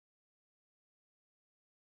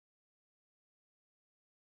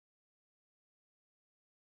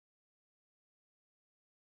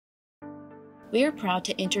We are proud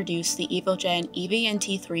to introduce the Evogen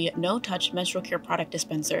EVNT3 no-touch menstrual care product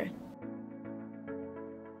dispenser.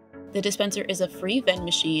 The dispenser is a free vend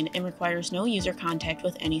machine and requires no user contact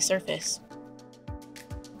with any surface.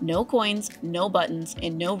 No coins, no buttons,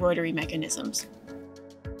 and no rotary mechanisms.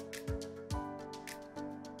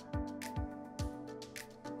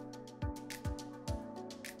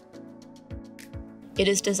 It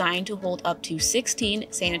is designed to hold up to 16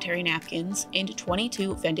 sanitary napkins and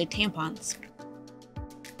 22 vended tampons.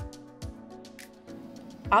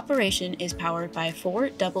 Operation is powered by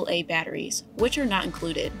 4 AA batteries, which are not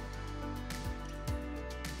included.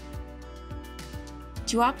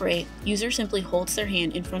 To operate, user simply holds their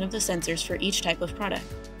hand in front of the sensors for each type of product.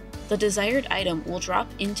 The desired item will drop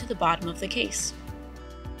into the bottom of the case.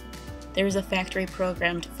 There is a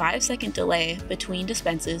factory-programmed 5-second delay between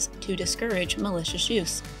dispenses to discourage malicious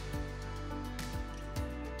use.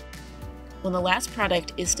 When the last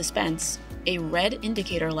product is dispensed, a red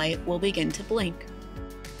indicator light will begin to blink.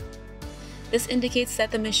 This indicates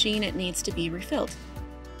that the machine needs to be refilled.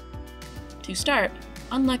 To start,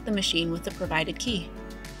 unlock the machine with the provided key.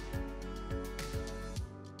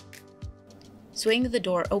 Swing the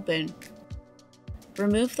door open.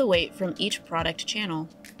 Remove the weight from each product channel.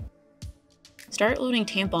 Start loading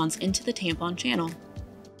tampons into the tampon channel.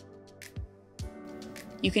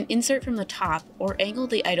 You can insert from the top or angle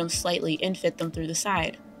the items slightly and fit them through the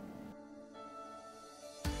side.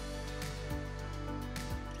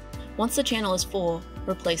 Once the channel is full,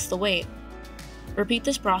 replace the weight. Repeat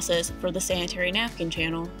this process for the sanitary napkin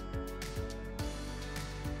channel.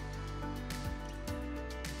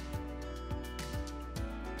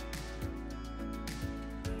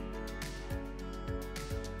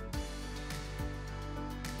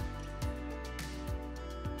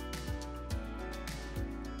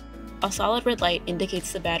 A solid red light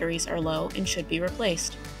indicates the batteries are low and should be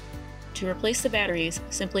replaced. To replace the batteries,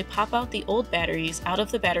 simply pop out the old batteries out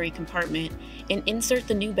of the battery compartment and insert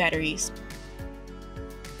the new batteries.